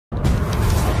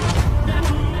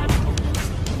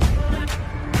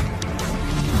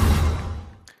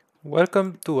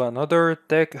Welcome to another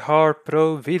Tech Hard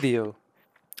Pro video.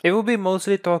 It will be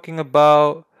mostly talking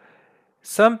about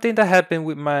something that happened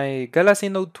with my Galaxy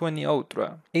Note 20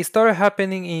 Ultra. It started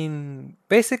happening in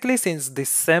basically since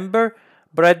December,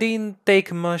 but I didn't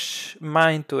take much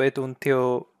mind to it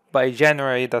until by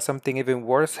January that something even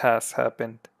worse has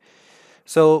happened.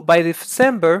 So by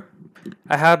December,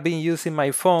 I have been using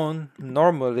my phone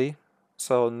normally,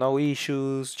 so no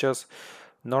issues, just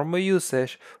normal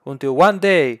usage until one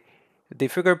day the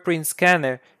fingerprint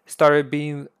scanner started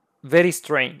being very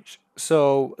strange.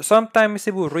 So sometimes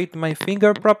it would read my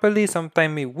finger properly,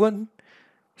 sometimes it wouldn't.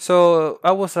 So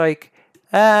I was like,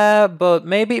 but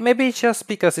maybe it's just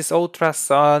because it's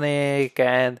ultrasonic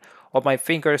and or my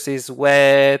fingers is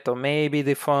wet, or maybe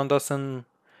the phone doesn't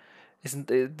isn't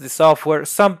the software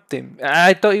something.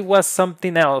 I thought it was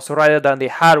something else rather than the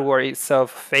hardware itself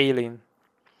failing.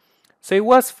 So it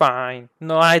was fine.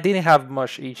 No, I didn't have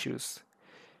much issues.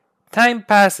 Time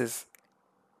passes,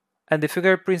 and the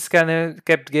fingerprint scanner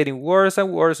kept getting worse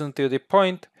and worse until the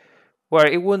point where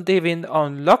it wouldn't even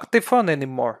unlock the phone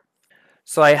anymore.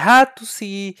 So I had to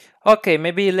see, okay,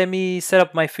 maybe let me set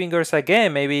up my fingers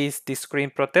again. Maybe it's the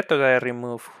screen protector that I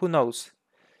removed. Who knows?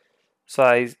 So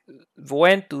I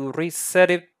went to reset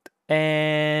it,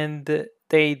 and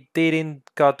they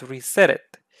didn't got reset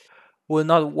it. Will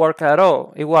not work at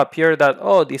all. It will appear that,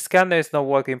 oh, the scanner is not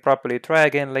working properly. Try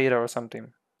again later or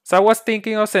something. So I was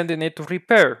thinking of sending it to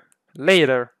repair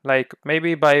later, like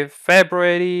maybe by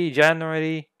February,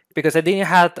 January, because I didn't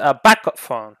have a backup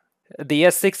phone. The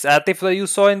S6 Active that you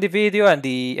saw in the video and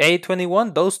the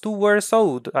A21, those two were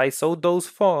sold. I sold those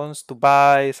phones to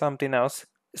buy something else.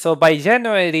 So by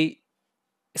January,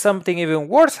 something even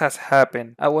worse has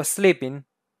happened. I was sleeping.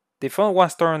 The phone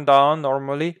was turned on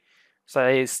normally, so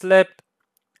I slept.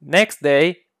 Next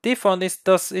day, the phone is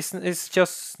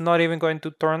just not even going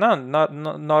to turn on,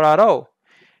 not at all.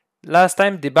 Last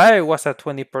time the battery was at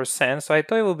 20%, so I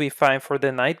thought it would be fine for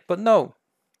the night, but no.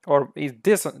 Or it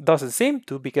doesn't seem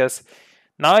to, because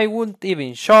now it wouldn't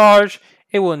even charge,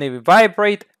 it wouldn't even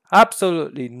vibrate,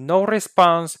 absolutely no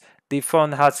response. The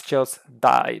phone has just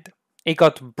died. It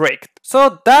got bricked.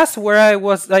 So that's where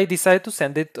I decided to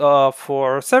send it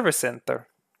for service center.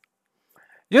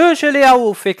 Usually I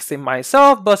will fix it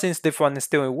myself, but since the phone is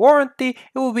still in warranty,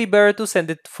 it will be better to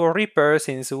send it for repair,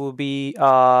 since it will be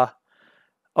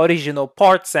original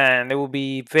parts and it will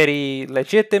be very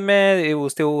legitimate. It will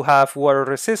still have water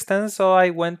resistance, so I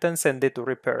went and sent it to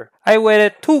repair. I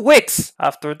waited 2 weeks.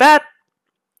 After that,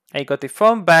 I got the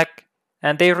phone back,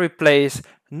 and they replaced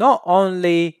not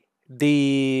only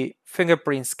the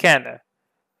fingerprint scanner.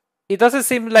 It doesn't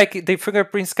seem like the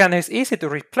fingerprint scanner is easy to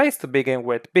replace to begin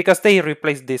with, because they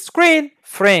replaced the screen,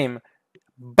 frame,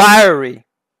 battery.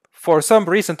 For some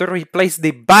reason, to replace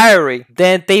the battery,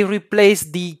 then they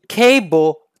replaced the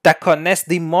cable that connects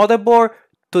the motherboard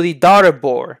to the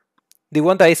daughterboard, the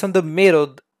one that is on the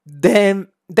middle. Then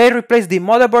they replaced the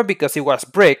motherboard because it was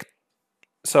bricked,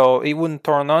 so it wouldn't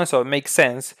turn on, so it makes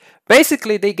sense.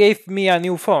 Basically, they gave me a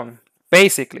new phone.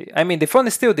 Basically, I mean, the phone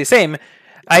is still the same.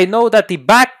 I know that the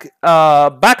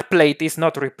back plate is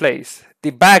not replaced.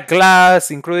 The back glass,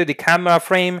 including the camera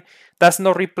frame, that's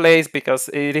not replaced because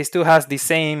it still has the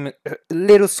same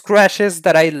little scratches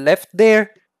that I left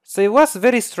there. So it was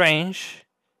very strange.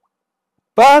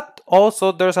 But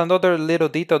also there's another little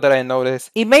detail that I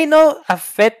noticed. It may not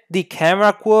affect the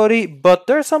camera quality, but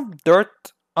there's some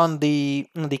dirt on the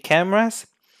cameras,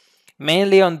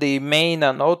 mainly on the main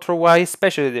and ultra wide,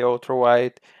 especially the ultra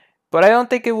wide. But I don't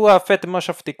think it will affect much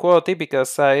of the quality,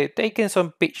 because I've taken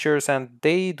some pictures and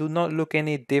they do not look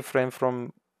any different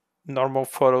from normal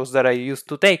photos that I used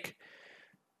to take.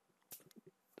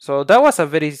 So that was a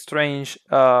very strange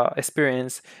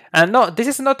experience. And no, this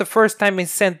is not the first time I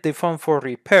sent the phone for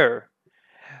repair.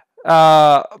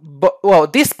 But well,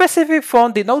 this specific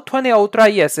phone, the Note 20 Ultra,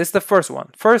 yes, it's the first one.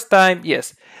 First time,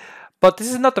 yes. But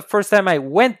this is not the first time I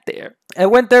went there. I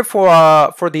went there for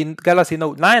the Galaxy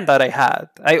Note 9 that I had.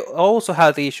 I also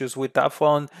had issues with that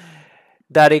phone,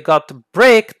 that it got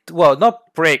bricked. Well,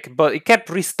 not bricked, but it kept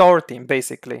restarting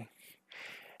basically.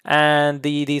 And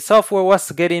the software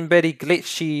was getting very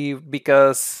glitchy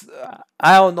because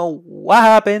I don't know what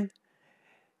happened,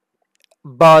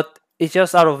 but it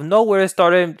just out of nowhere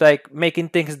started like making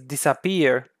things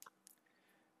disappear.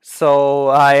 So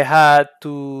I had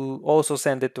to also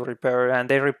send it to repair, and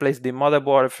they replaced the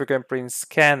motherboard fingerprint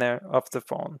scanner of the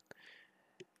phone.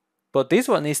 But this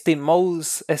one is the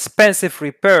most expensive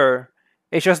repair.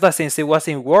 It's just that since it was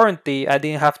in warranty, I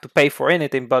didn't have to pay for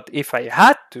anything. But if I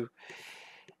had to,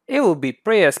 it would be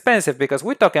pretty expensive, because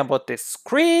we're talking about the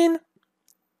screen,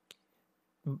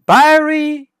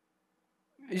 battery,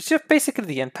 It's just basically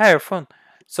the entire phone.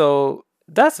 So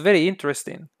that's very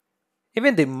interesting.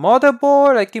 Even the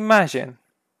motherboard, like imagine.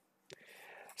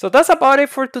 So that's about it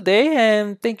for today,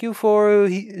 and thank you for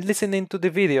listening to the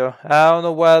video. I don't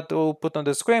know what to put on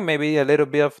the screen, maybe a little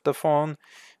bit of the phone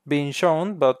being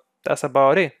shown, but that's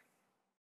about it.